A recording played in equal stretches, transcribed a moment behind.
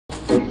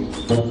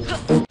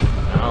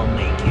I'll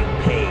make you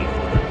pay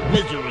for the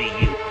misery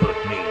you put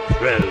me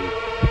through.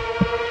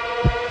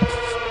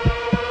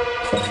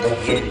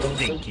 You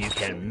think you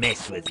can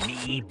mess with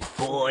me,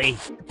 boy?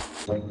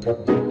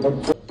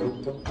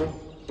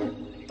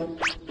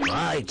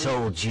 I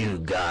told you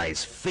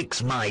guys,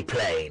 fix my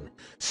plane.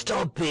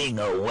 Stop being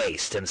a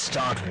waste and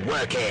start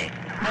working.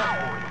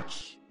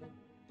 Ouch!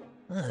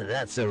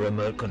 That's a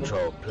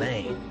remote-controlled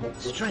plane.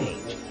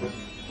 Strange.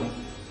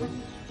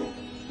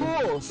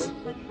 Boss,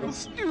 the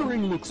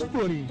steering looks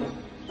funny.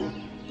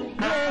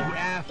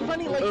 Yeah,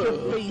 funny like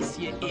your face,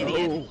 you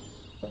idiot.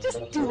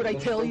 Just do what I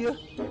tell you.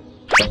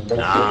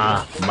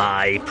 Ah,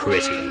 my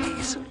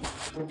pretties.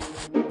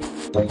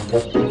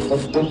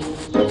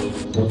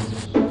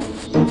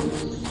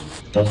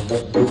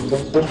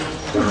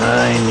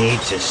 I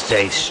need to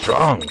stay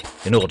strong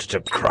in order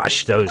to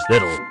crush those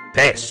little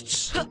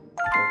pests.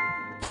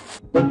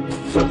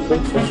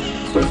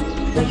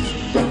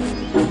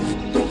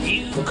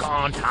 You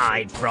can't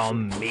hide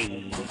from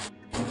me.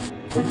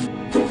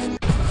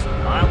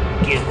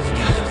 I'll give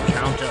you the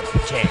count of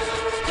 10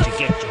 to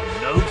get your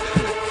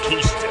no-good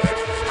keister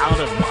out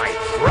of my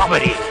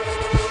property.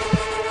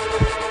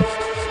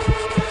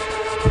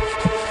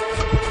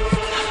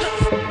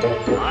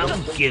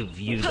 I'll give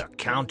you the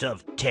count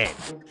of 10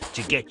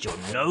 to get your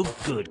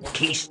no-good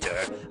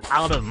keister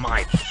out of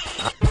my...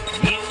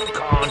 You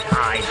can't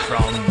hide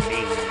from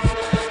me.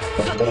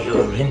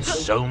 You're in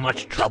so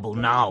much trouble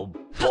now,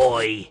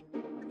 boy.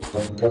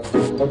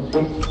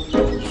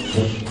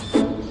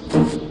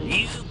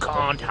 You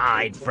can't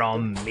hide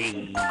from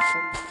me.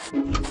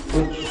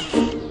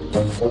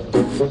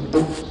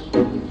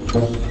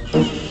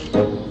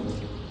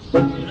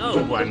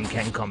 No one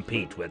can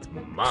compete with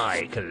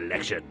my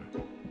collection.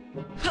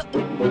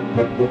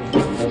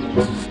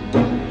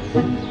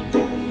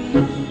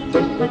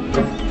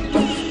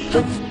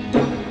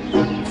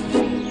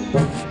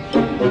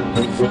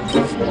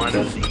 One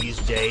of these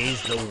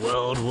days, the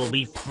world will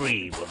be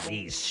free of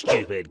these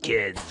stupid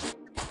kids.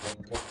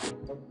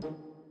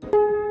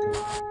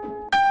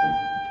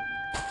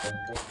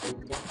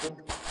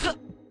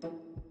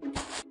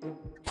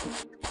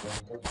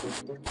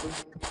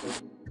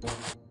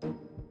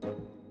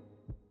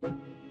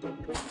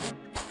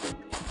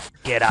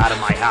 Get out of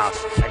my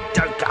house and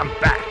don't come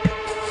back!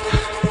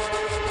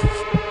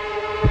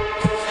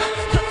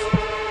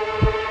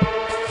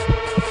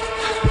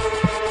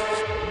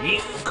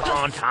 You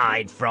can't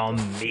hide from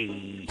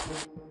me.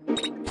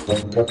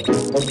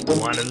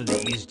 One of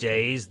these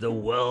days, the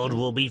world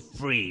will be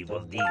free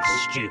of these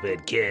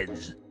stupid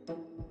kids.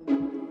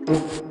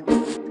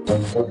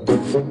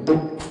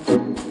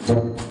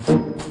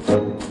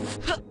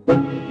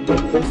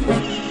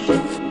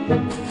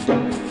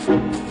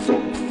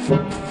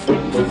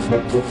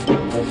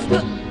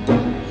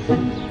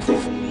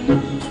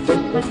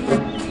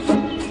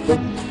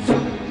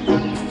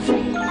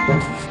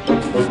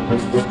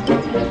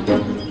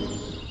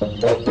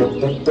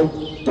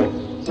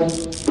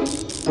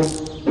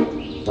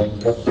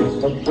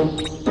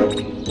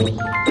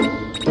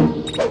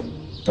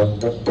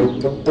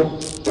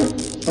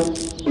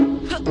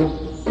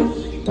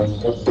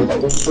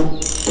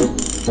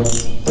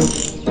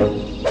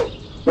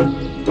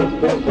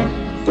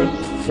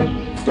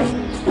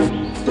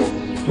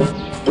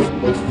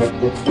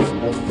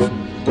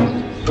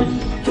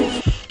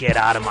 Get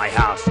out of my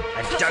house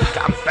and don't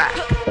come back!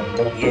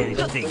 You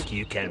think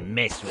you can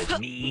mess with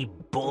me,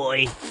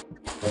 boy?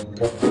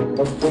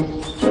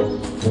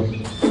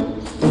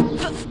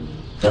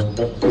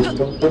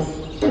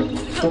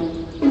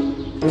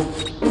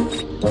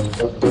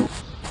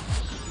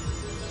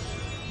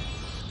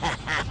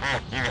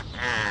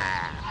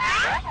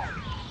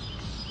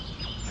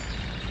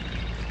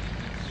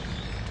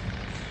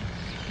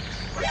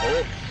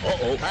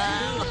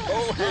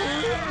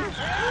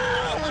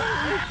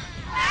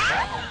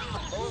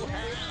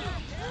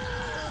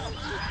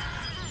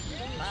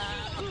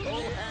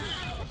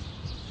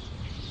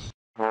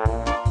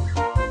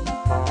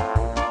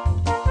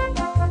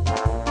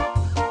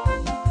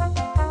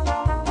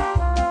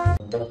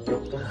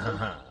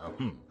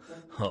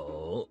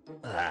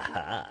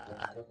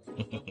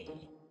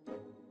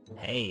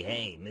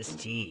 Hey, Miss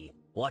T,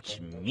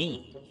 watch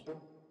me.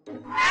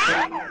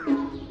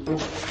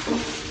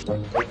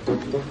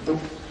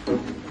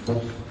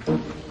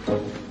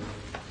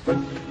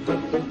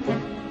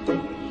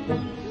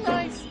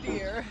 Nice,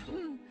 dear.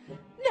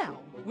 Now,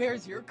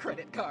 where's your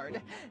credit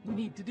card?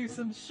 Need to do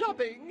some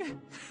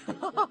shopping.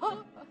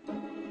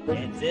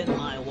 It's in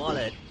my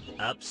wallet,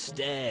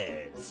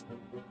 upstairs.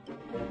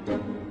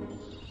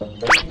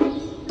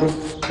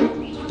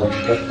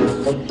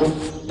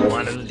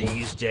 One of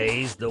these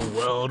days, the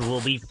world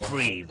will be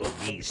free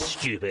of these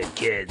stupid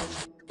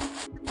kids.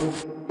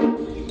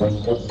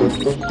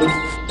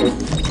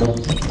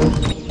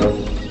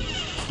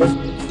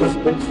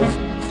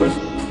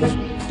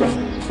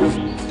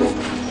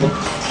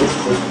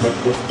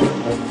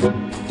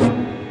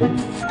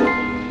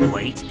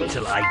 Wait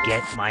till I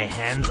get my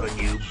hands on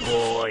you,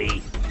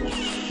 boy.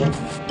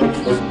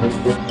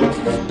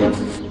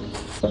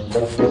 I'll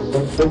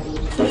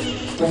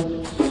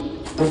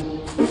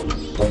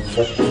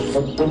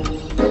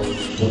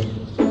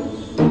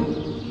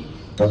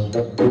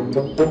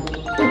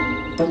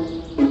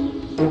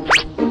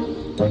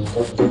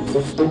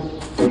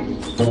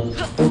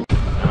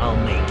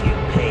make you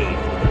pay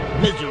for the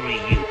misery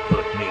you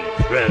put me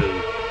through.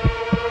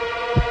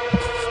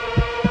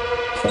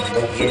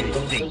 You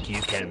think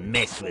you can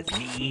mess with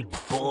me,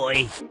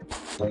 boy?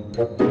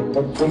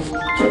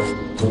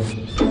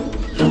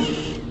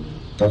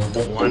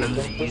 One of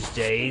these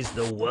days,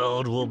 the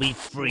world will be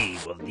free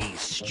of these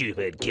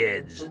stupid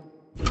kids.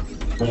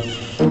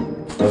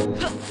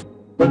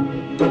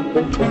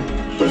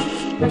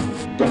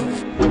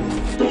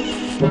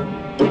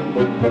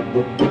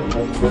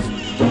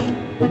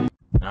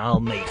 I'll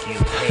make you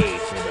pay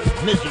for the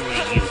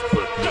misery you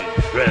put me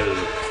through.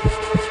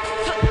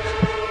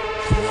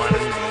 One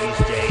of these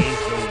days,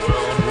 the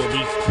world will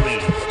be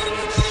free of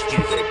these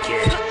stupid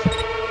kids.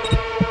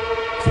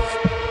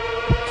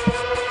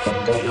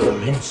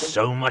 You're in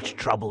so much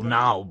trouble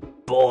now,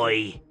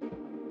 boy.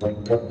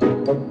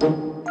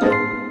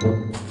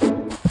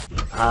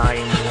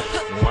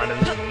 One of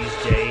these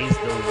days,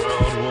 the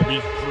world will be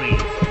free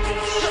of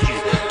these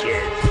stupid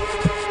kids.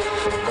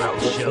 I'll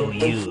show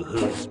you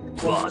who's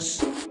boss.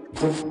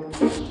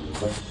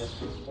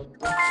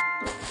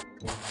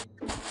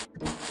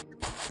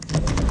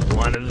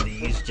 One of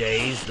these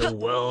days, the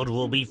world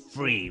will be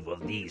free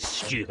of these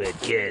stupid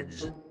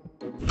kids.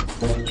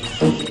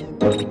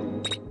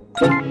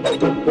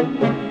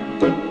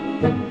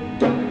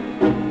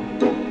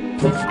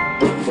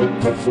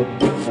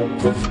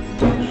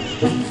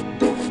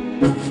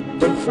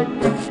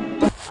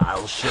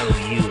 I'll show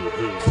you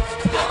who's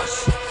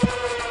boss.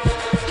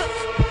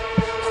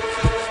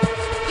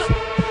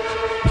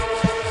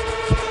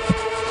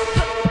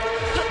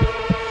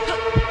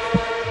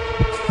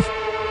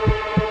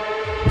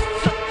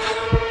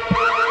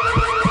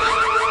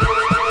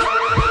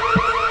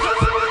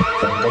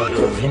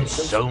 You're in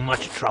so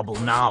much trouble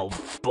now,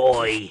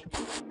 boy.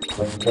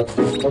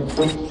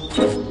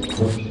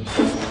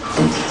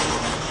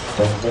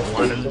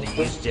 One of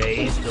these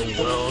days, the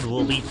world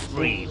will be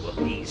free of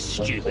these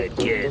stupid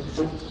kids.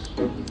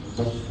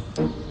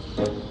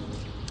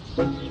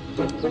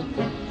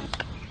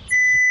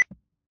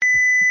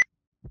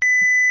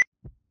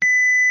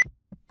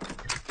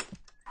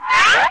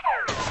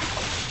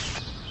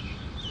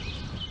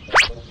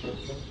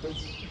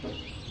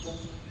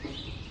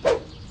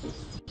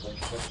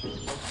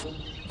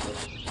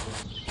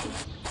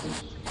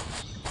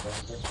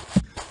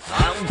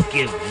 I'll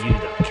give you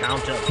the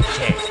count of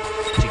 10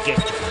 to get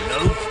your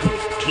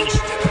no-good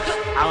keister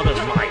out of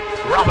my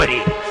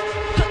property.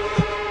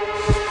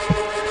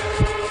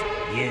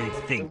 You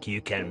think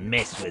you can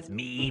mess with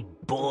me,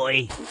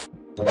 boy?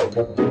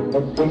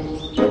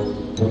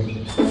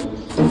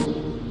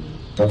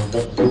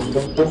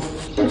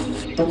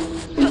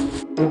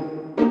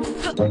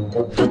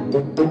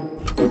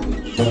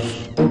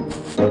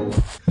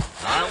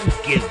 I'll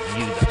give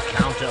you the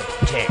count of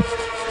 10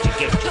 to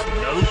get your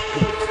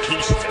no-good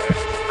keister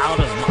out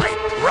of my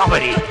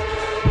property.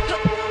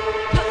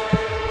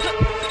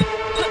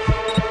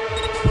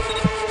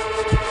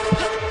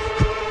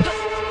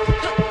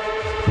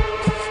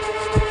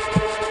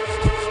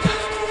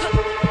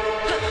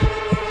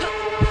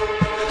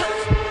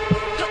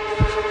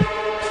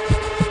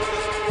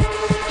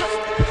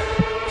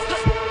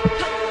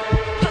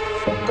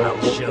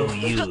 I'll show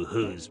you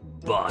who's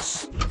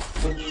boss.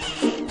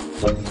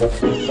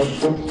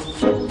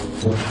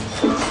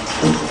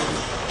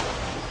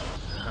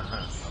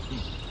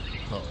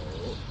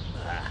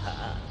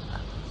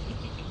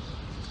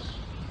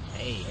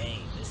 Hey,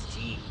 Miss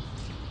T.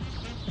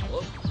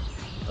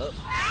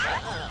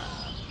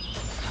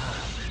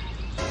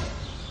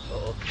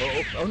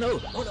 Oh no!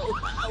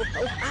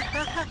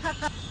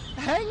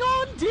 Hang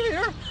on,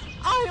 dear.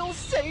 I'll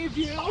save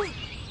you.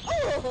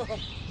 Oh.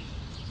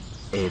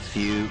 A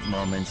few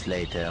moments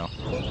later.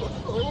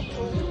 Oh.